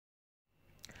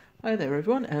Hi there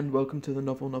everyone and welcome to the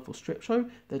Novel Strip Show,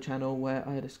 the channel where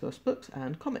I discuss books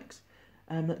and comics.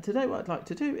 Today what I'd like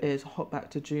to do is hop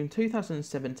back to June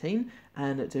 2017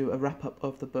 and do a wrap up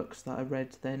of the books that I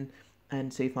read then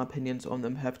and see if my opinions on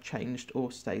them have changed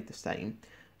or stayed the same.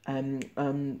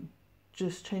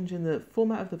 Just changing the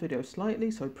format of the video slightly,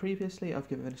 so previously I've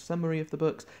given a summary of the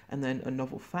books and then a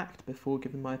novel fact before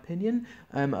giving my opinion.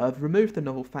 I've removed the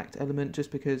novel fact element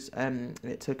just because I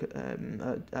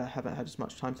haven't had as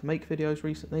much time to make videos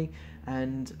recently,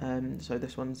 and so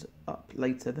this one's up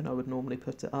later than I would normally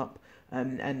put it up.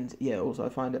 And yeah, also I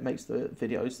find it makes the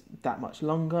videos that much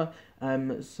longer,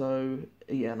 so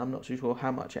yeah, and I'm not too sure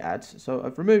how much it adds, so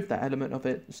I've removed that element of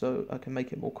it so I can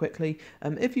make it more quickly.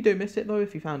 If you do miss it though,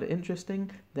 if you found it interesting,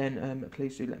 then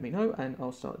please do let me know and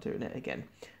I'll start doing it again.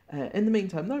 In the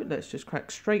meantime though, let's just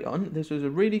crack straight on. This was a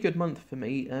really good month for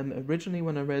me. Originally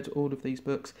when I read all of these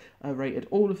books, I rated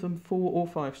all of them 4 or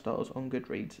 5 stars on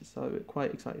Goodreads, so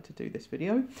quite excited to do this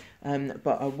video.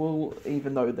 But I will,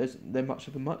 even though they're much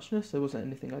of a muchness, there wasn't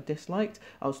anything I disliked,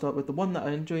 I'll start with the one that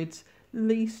I enjoyed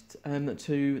least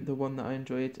to the one that I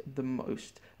enjoyed the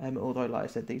most, although like I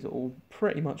said, these are all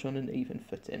pretty much on an even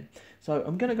footing. So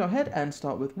I'm going to go ahead and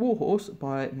start with Warhorse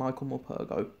by Michael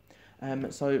Morpurgo.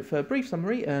 So for a brief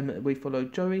summary, we follow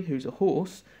Joey, who's a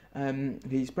horse.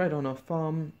 He's bred on a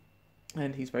farm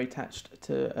and he's very attached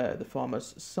to the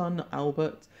farmer's son,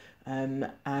 Albert.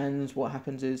 And what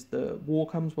happens is the war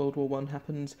comes, World War I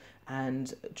happens,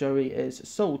 and Joey is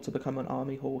sold to become an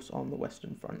army horse on the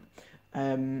Western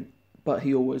Front. But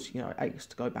he always, aches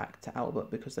to go back to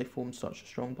Albert because they formed such a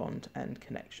strong bond and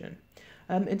connection.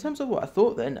 In terms of what I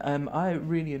thought then, I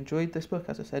really enjoyed this book.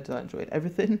 As I said, I enjoyed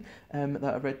everything that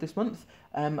I read this month.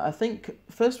 I think,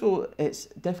 first of all, it's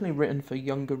definitely written for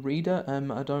younger reader.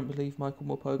 I don't believe Michael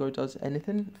Morpurgo does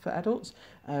anything for adults.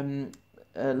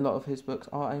 A lot of his books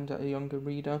are aimed at a younger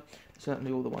reader.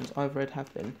 Certainly all the ones I've read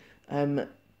have been.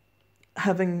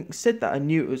 Having said that, I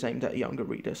knew it was aimed at a younger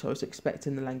reader, so I was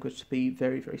expecting the language to be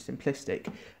very, very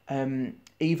simplistic.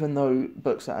 Even though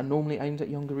books that are normally aimed at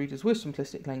younger readers with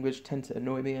simplistic language tend to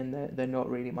annoy me and they're not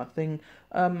really my thing,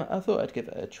 I thought I'd give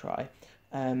it a try.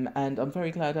 And I'm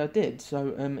very glad I did.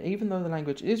 So even though the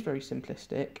language is very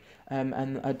simplistic,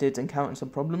 and I did encounter some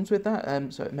problems with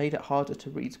that, so it made it harder to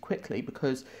read quickly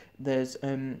because there's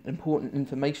important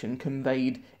information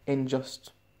conveyed in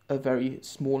just a very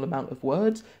small amount of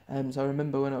words. So I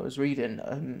remember when I was reading,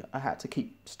 I had to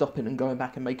keep stopping and going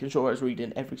back and making sure I was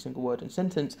reading every single word and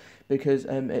sentence because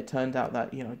it turned out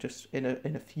that just in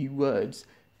a few words,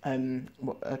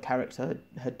 a character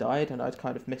had died and I'd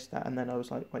kind of missed that, and then I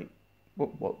was like, wait,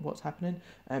 what's happening?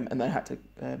 And then I had to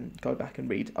go back and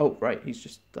read. Oh right, he's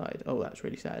just died. Oh, that's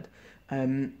really sad.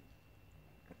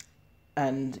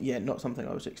 And yeah, not something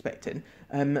I was expecting.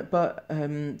 But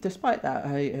despite that,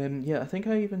 I think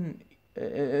I even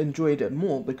enjoyed it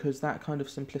more because that kind of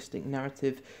simplistic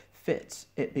narrative fits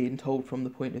it being told from the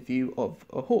point of view of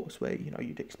a horse, where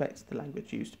you'd expect the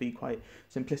language used to be quite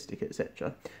simplistic,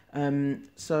 etc.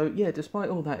 So yeah, despite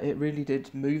all that, it really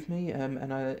did move me,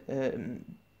 and I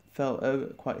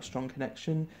felt quite a strong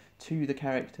connection to the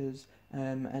characters.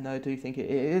 And I do think it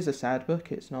is a sad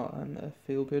book. It's not a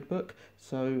feel-good book,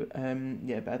 so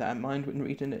bear that in mind when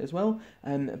reading it as well.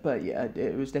 But yeah,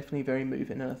 it was definitely very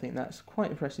moving, and I think that's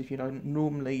quite impressive.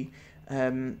 Normally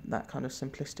that kind of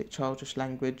simplistic, childish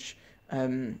language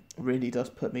really does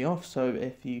put me off. So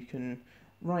if you can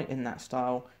write in that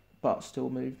style but still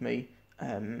move me,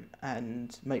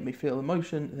 and make me feel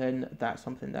emotion, then that's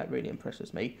something that really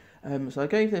impresses me. So I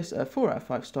gave this 4 out of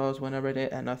 5 stars when I read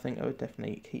it, and I think I would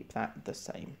definitely keep that the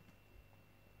same.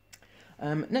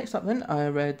 Next up then, I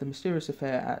read The Mysterious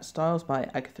Affair at Styles by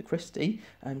Agatha Christie.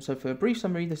 So for a brief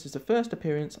summary, this is the first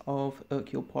appearance of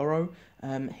Hercule Poirot.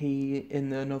 He, in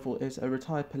the novel, is a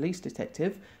retired police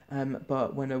detective,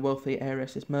 but when a wealthy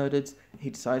heiress is murdered,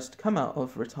 he decides to come out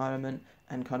of retirement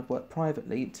and kind of work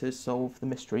privately to solve the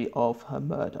mystery of her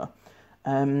murder.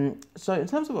 So in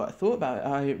terms of what I thought about it,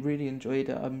 I really enjoyed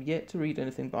it. I'm yet to read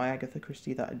anything by Agatha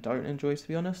Christie that I don't enjoy, to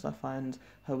be honest. I find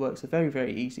her works are very,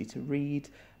 very easy to read.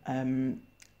 And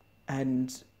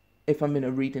if I'm in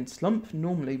a reading slump,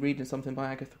 normally reading something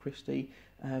by Agatha Christie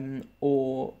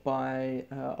or by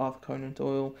Arthur Conan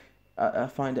Doyle, I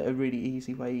find it a really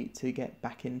easy way to get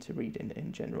back into reading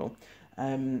in general.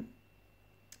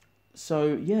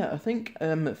 So yeah, I think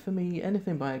for me,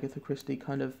 anything by Agatha Christie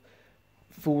kind of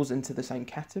falls into the same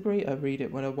category. I read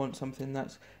it when I want something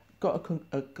that's got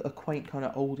a quaint kind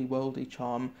of oldie worldy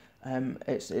charm.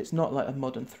 It's not like a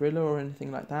modern thriller or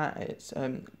anything like that. It's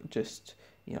just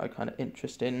kind of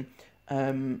interesting.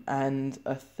 And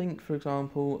I think, for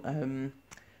example,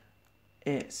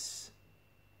 it's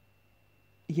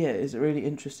yeah, it's really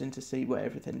interesting to see where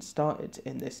everything started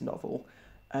in this novel.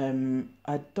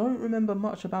 I don't remember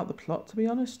much about the plot, to be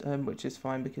honest, which is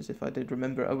fine because if I did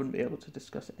remember it, I wouldn't be able to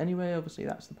discuss it anyway. Obviously,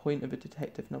 that's the point of a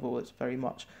detective novel; it's very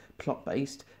much plot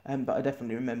based. But I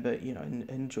definitely remember,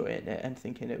 enjoying it and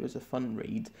thinking it was a fun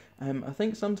read. I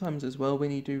think sometimes as well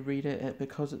when you do read it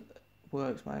because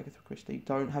works by Agatha Christie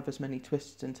don't have as many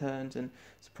twists and turns and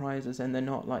surprises, and they're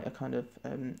not like a kind of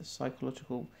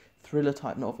psychological thriller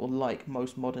type novel like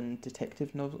most modern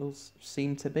detective novels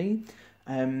seem to be.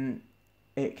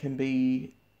 It can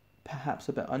be perhaps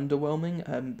a bit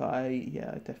underwhelming, but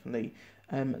I definitely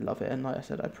love it, and like I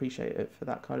said, I appreciate it for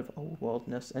that kind of old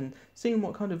worldness and seeing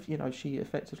what kind of she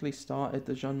effectively started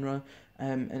the genre,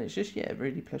 and it's just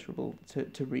really pleasurable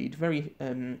to read, very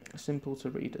simple to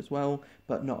read as well,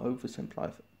 but not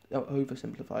oversimplified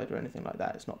or anything like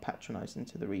that. It's not patronising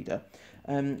to the reader.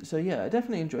 So yeah, I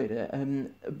definitely enjoyed it.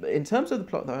 In terms of the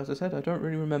plot, though, as I said, I don't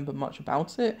really remember much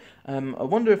about it. I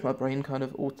wonder if my brain kind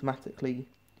of automatically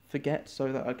forgets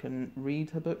so that I can read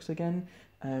her books again,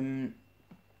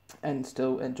 and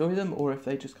still enjoy them, or if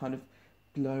they just kind of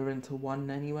blur into one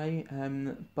anyway.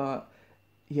 But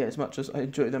yeah, as much as I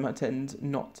enjoy them, I tend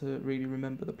not to really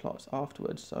remember the plots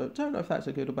afterwards. So I don't know if that's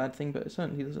a good or bad thing, but it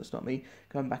certainly doesn't stop me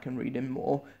going back and reading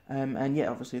more. And yeah,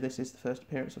 obviously this is the first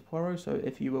appearance of Poirot, so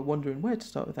if you were wondering where to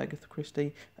start with Agatha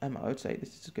Christie, I would say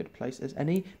this is as good a place as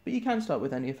any. But you can start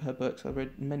with any of her books. I've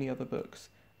read many other books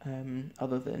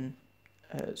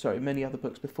many other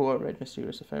books before I read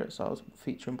Mysterious Affair at Styles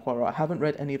featuring Poirot. I haven't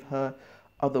read any of her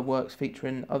other works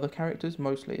featuring other characters.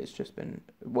 Mostly it's just been,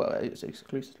 it's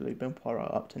exclusively been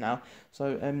Poirot up to now.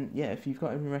 So if you've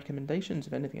got any recommendations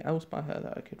of anything else by her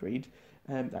that I could read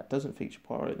that doesn't feature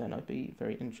Poirot, then I'd be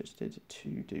very interested to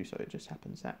do so. It just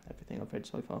happens that everything I've read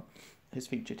so far has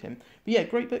featured him. But yeah,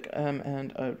 great book,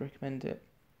 and I recommend it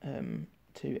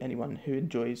to anyone who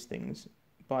enjoys things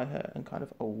by her and kind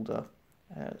of older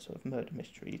sort of murder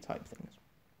mystery type things.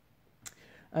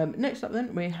 Next up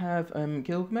then we have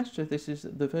Gilgamesh. So this is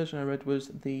the version I read was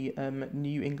the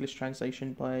New English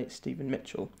translation by Stephen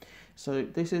Mitchell. So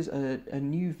this is a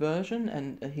new version,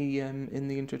 and he in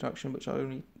the introduction, which I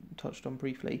only touched on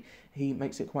briefly, he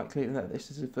makes it quite clear that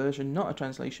this is a version, not a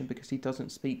translation, because he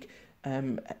doesn't speak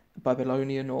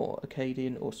Babylonian or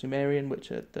Akkadian or Sumerian,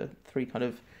 which are the three kind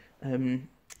of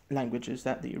languages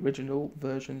that the original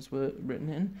versions were written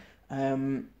in.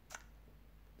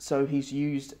 So he's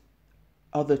used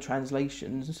other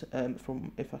translations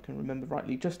from, if I can remember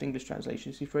rightly, just English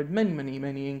translations. He's read many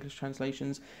English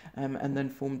translations, and then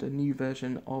formed a new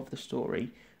version of the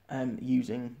story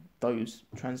using those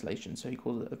translations. So he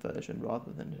calls it a version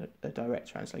rather than a direct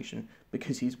translation,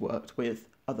 because he's worked with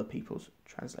other people's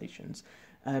translations.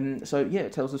 So yeah,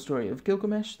 it tells the story of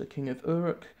Gilgamesh, the king of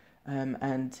Uruk,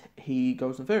 and he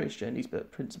goes on various journeys,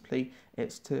 but principally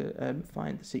it's to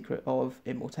find the secret of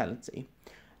immortality.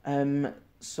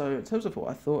 So in terms of what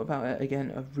I thought about it,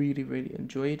 again, I really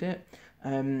enjoyed it.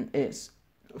 It's,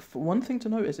 for one thing to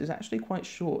notice, it's actually quite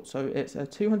short. So it's a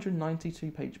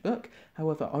 292-page book.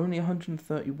 However, only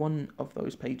 131 of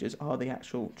those pages are the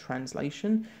actual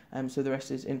translation. So the rest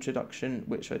is introduction,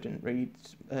 which I didn't read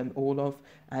all of,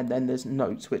 and then there's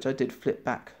notes, which I did flip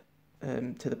back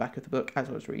to the back of the book as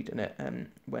I was reading it,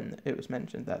 when it was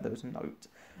mentioned that there was a note.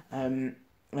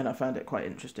 And I found it quite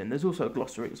interesting. There's also a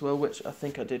glossary as well, which I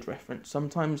think I did reference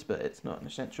sometimes, but it's not an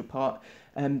essential part.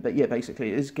 But yeah,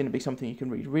 basically it is going to be something you can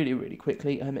read really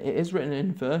quickly. It is written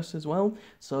in verse as well,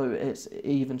 so it's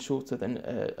even shorter than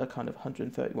a kind of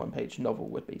 131-page novel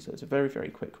would be. So it's a very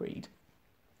quick read.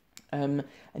 And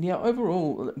yeah,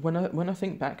 overall, when I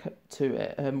think back to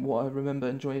it, what I remember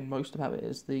enjoying most about it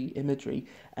is the imagery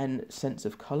and sense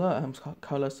of colour.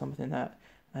 Colour is something that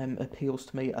appeals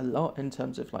to me a lot in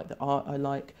terms of like the art I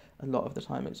like. A lot of the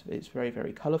time it's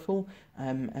very colourful,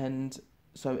 and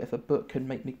so if a book can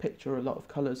make me picture a lot of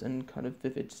colours and kind of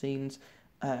vivid scenes,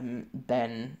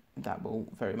 then that will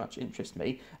very much interest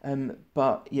me.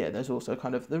 But yeah, there's also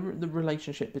kind of the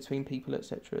relationship between people,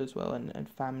 etc. as well, and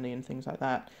family and things like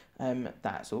that.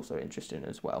 That's also interesting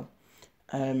as well.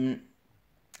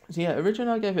 So yeah,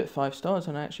 originally I gave it 5 stars,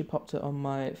 and I actually popped it on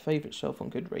my favourite shelf on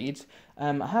Goodreads.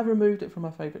 I have removed it from my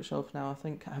favourite shelf now. I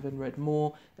think having read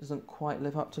more, it doesn't quite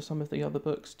live up to some of the other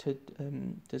books to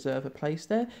deserve a place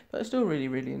there, but I still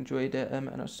really enjoyed it, and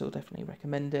I still definitely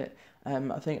recommend it.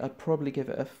 I think I'd probably give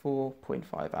it a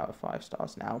 4.5 out of 5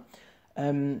 stars now.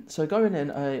 So going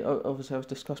in, obviously I was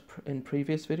discussed in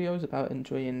previous videos about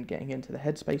enjoying getting into the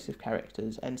headspace of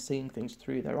characters and seeing things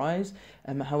through their eyes.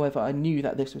 However, I knew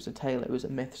that this was a tale, it was a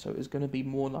myth, so it was going to be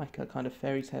more like a kind of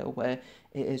fairy tale where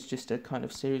it is just a kind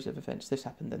of series of events. This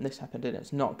happened, and this happened, and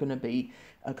it's not going to be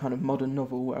a kind of modern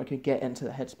novel where I could get into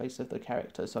the headspace of the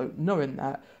character. So knowing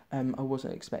that, I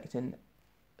wasn't expecting,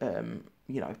 to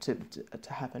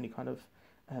have any kind of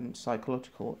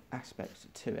psychological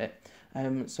aspect to it.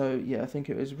 So yeah, I think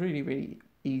it was really, really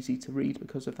easy to read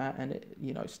because of that, and it,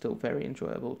 still very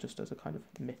enjoyable just as a kind of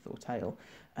myth or tale.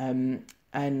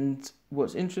 And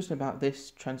what's interesting about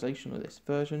this translation, or this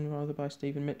version rather, by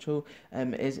Stephen Mitchell,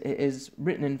 is it is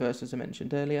written in verse, as I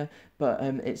mentioned earlier, but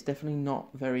it's definitely not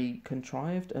very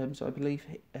contrived. So I believe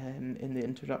in the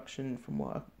introduction, from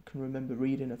what I can remember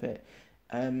reading of it,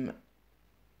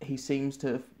 he seems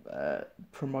to have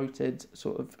promoted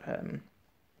sort of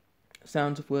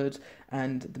sounds of words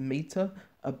and the meter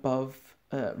above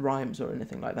rhymes or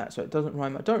anything like that. So it doesn't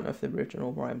rhyme. I don't know if the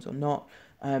original rhymes or not,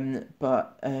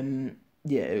 but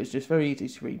yeah, it was just very easy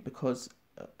to read because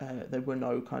there were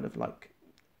no kind of like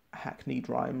hackneyed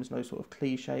rhymes, no sort of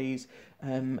cliches,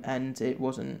 and it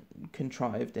wasn't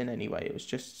contrived in any way. It was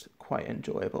just quite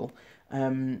enjoyable.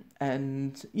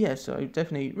 And yeah, so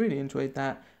definitely really enjoyed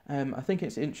that. I think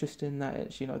it's interesting that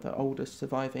it's, the oldest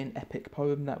surviving epic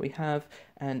poem that we have,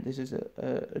 and this is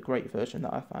a great version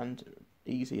that I found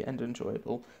easy and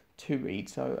enjoyable to read,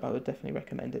 so I would definitely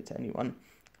recommend it to anyone,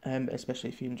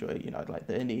 especially if you enjoy, like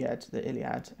the Iliad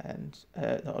and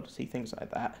the Odyssey, things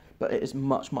like that, but it is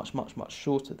much, much, much, much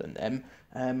shorter than them,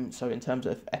 so in terms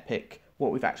of epic,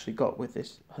 what we've actually got with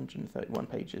this 131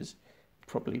 pages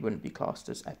probably wouldn't be classed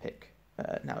as epic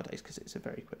nowadays, because it's a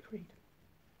very quick read.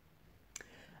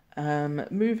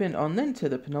 Moving on then to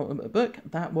the penultimate book,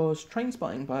 that was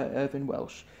Trainspotting by Irvine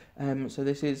Welsh. So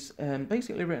this is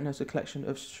basically written as a collection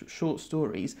of short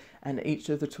stories, and each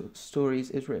of the stories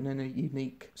is written in a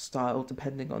unique style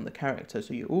depending on the character,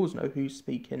 so you always know who's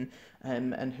speaking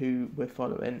and who we're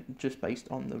following just based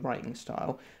on the writing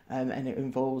style, and it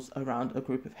involves around a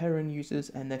group of heroin users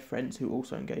and their friends who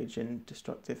also engage in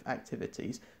destructive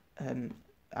activities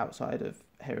outside of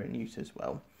heroin use as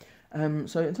well.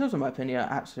 So in terms of my opinion, I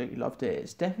absolutely loved it.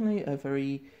 It's definitely a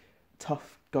very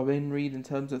tough go-in read in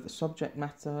terms of the subject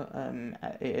matter.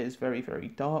 It is very, very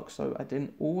dark, so I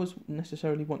didn't always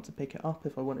necessarily want to pick it up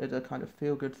if I wanted a kind of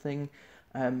feel-good thing.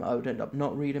 I would end up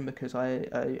not reading because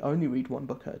I only read one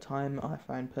book at a time. I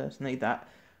find personally that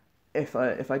if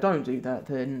I don't do that,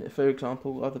 then, for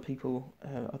example, other people,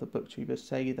 other booktubers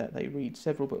say that they read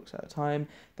several books at a time,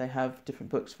 they have different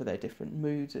books for their different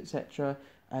moods, etc.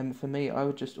 For me, I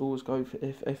would just always go for,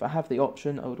 if I have the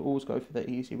option, I would always go for the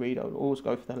easy read, I would always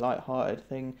go for the light-hearted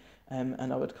thing,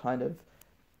 and I would kind of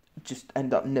just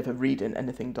end up never reading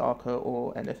anything darker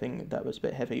or anything that was a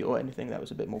bit heavy or anything that was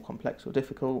a bit more complex or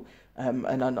difficult,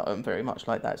 and I'm very much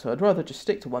like that, so I'd rather just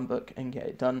stick to one book and get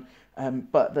it done,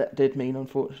 but that did mean,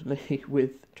 unfortunately,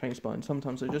 with Trainspotting,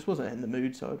 sometimes I just wasn't in the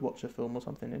mood, so I'd watch a film or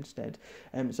something instead,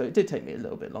 so it did take me a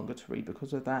little bit longer to read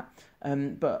because of that,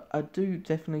 but I do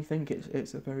definitely think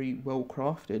it's a very well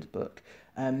crafted book.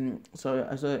 So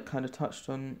as I kind of touched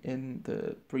on in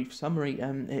the brief summary,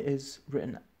 it is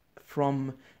written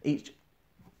from each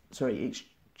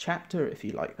chapter, if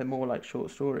you like. They're more like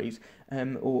short stories,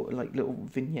 or like little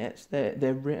vignettes.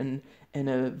 They're written in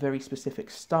a very specific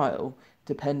style,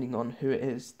 depending on who it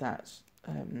is that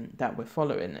we're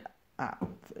following at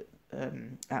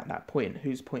that point,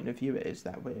 whose point of view it is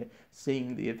that we're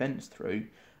seeing the events through.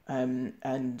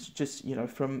 And just,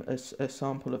 from a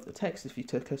sample of the text, if you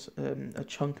took a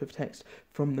chunk of text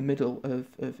from the middle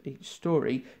of each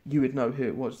story, you would know who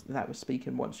it was that was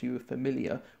speaking once you were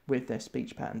familiar with their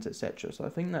speech patterns, etc. So I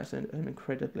think that's an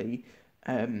incredibly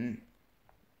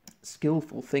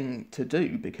skillful thing to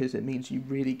do, because it means you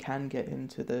really can get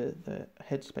into the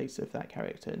headspace of that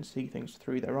character and see things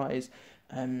through their eyes,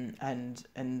 and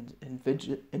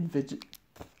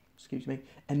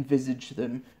envisage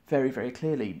them very, very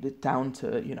clearly, down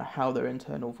to, how their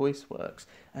internal voice works.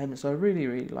 So I really,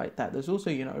 really like that. There's also,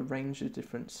 a range of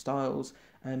different styles,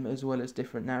 as well as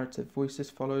different narrative voices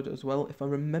followed as well. If I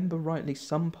remember rightly,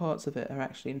 some parts of it are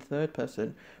actually in third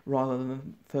person rather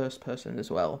than first person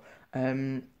as well.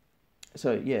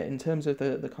 So yeah, in terms of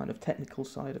the kind of technical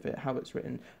side of it, how it's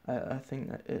written, I think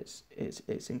that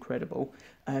it's incredible.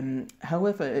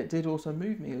 However, it did also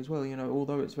move me as well.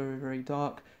 Although it's very, very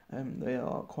dark, there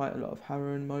are quite a lot of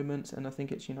harrowing moments, and I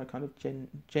think it's kind of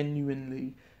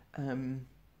genuinely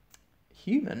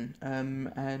human.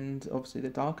 And obviously the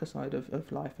darker side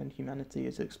of life and humanity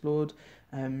is explored.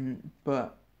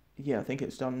 But yeah, I think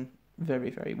it's done very,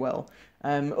 very well.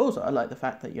 Also, I like the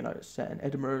fact that, you know, it's set in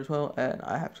Edinburgh as well, and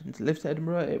I happen to live to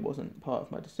Edinburgh. It wasn't part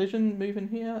of my decision moving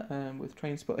here, with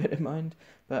Trainspotting in mind,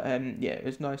 but yeah, it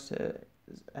was nice to,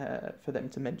 for them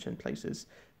to mention places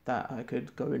that I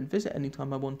could go and visit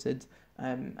anytime I wanted,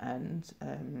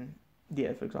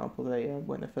 yeah, for example, they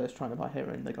when they're first trying to buy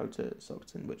heroin, they go to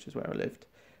Stockton, which is where I lived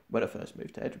when I first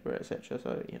moved to Edinburgh, etc.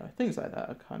 So, you know, things like that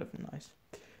are kind of nice,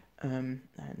 and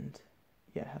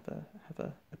yeah, have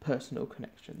a personal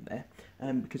connection there,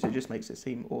 because it just makes it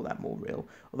seem all that more real.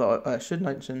 Although I should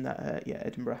mention that yeah,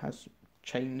 Edinburgh has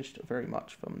changed very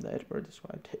much from the Edinburgh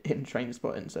described in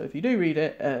Trainspotting. So if you do read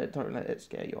it, don't let it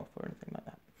scare you off or anything like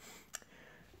that.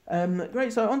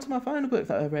 Great, so on to my final book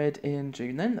that I read in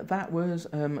June then. That was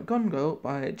Gone Girl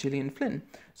by Gillian Flynn.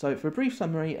 So for a brief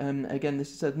summary, again,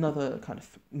 this is another kind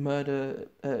of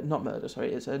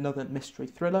it's another mystery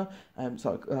thriller,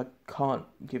 so I can't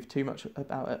give too much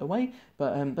about it away,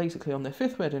 but basically on their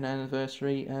 5th wedding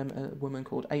anniversary, a woman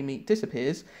called Amy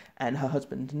disappears, and her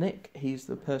husband Nick, he's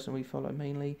the person we follow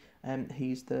mainly,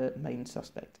 he's the main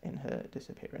suspect in her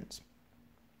disappearance.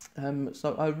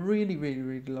 So I really, really,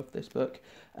 really love this book.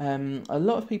 A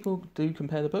lot of people do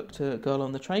compare the book to Girl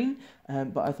on the Train,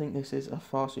 but I think this is a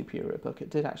far superior book.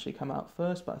 It did actually come out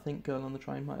first, but I think Girl on the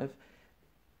Train might have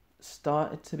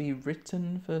started to be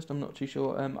written first. I'm not too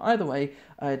sure. Either way,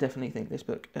 I definitely think this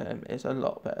book is a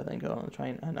lot better than Girl on the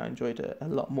Train, and I enjoyed it a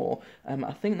lot more.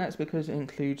 I think that's because it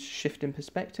includes shifting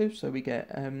perspectives. So we get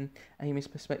Amy's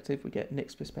perspective, we get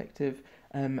Nick's perspective,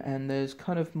 and there's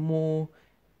kind of more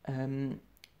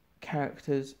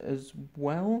characters as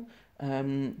well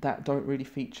that don't really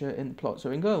feature in the plot. So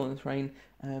in Girl on the Train,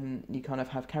 you kind of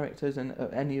have characters, and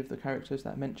any of the characters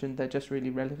that I mentioned, they're just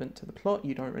really relevant to the plot.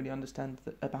 You don't really understand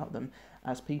about them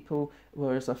as people,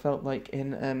 whereas I felt like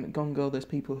in Gone Girl, there's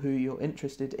people who you're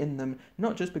interested in them,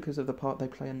 not just because of the part they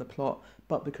play in the plot,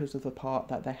 but because of the part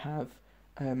that they have,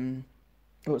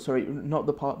 not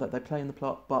the part that they play in the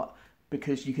plot, but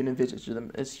because you can envisage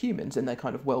them as humans, and they're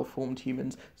kind of well-formed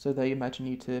humans, so they allow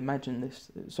you to imagine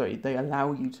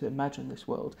this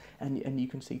world, and you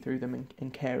can see through them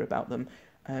and care about them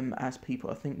as people.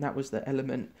 I think that was the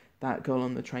element that Girl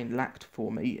on the Train lacked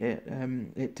for me.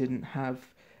 It didn't have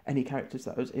any characters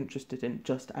that I was interested in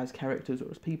just as characters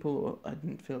or as people, or I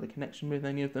didn't feel the connection with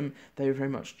any of them. They were very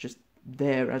much just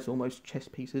there as almost chess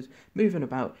pieces, moving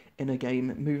about in a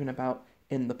game, moving about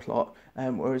in the plot,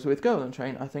 whereas with Girl on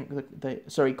Train, I think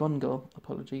Gone Girl,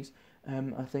 apologies,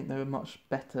 I think they were much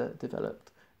better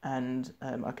developed, and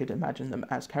I could imagine them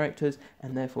as characters,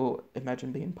 and therefore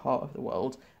imagine being part of the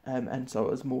world, and so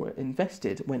I was more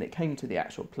invested when it came to the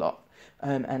actual plot.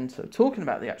 And so talking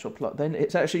about the actual plot, then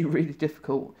it's actually really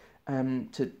difficult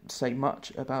to say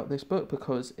much about this book,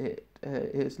 because it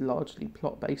is largely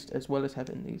plot based, as well as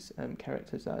having these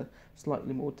characters that are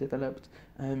slightly more developed.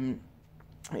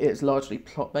 It's largely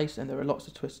plot-based, and there are lots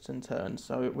of twists and turns,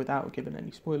 so without giving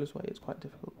any spoilers away, it's quite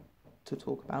difficult to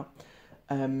talk about.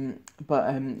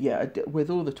 Yeah, with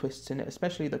all the twists in it,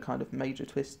 especially the kind of major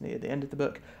twists near the end of the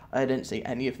book, I didn't see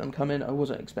any of them coming. I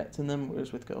wasn't expecting them,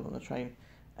 whereas with Girl on the Train,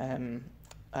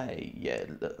 I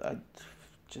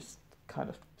just kind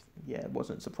of,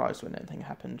 wasn't surprised when anything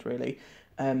happened, really.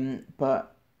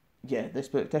 But yeah, this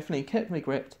book definitely kept me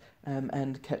gripped,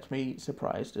 and kept me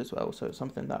surprised as well, so it's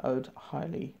something that I would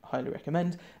highly, highly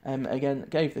recommend. Again,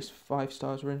 gave this 5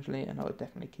 stars originally, and I would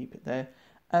definitely keep it there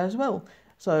as well.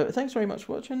 So thanks very much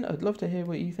for watching. I'd love to hear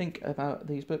what you think about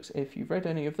these books if you've read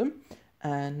any of them,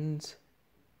 and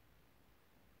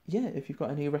yeah, if you've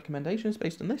got any recommendations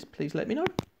based on this, please let me know.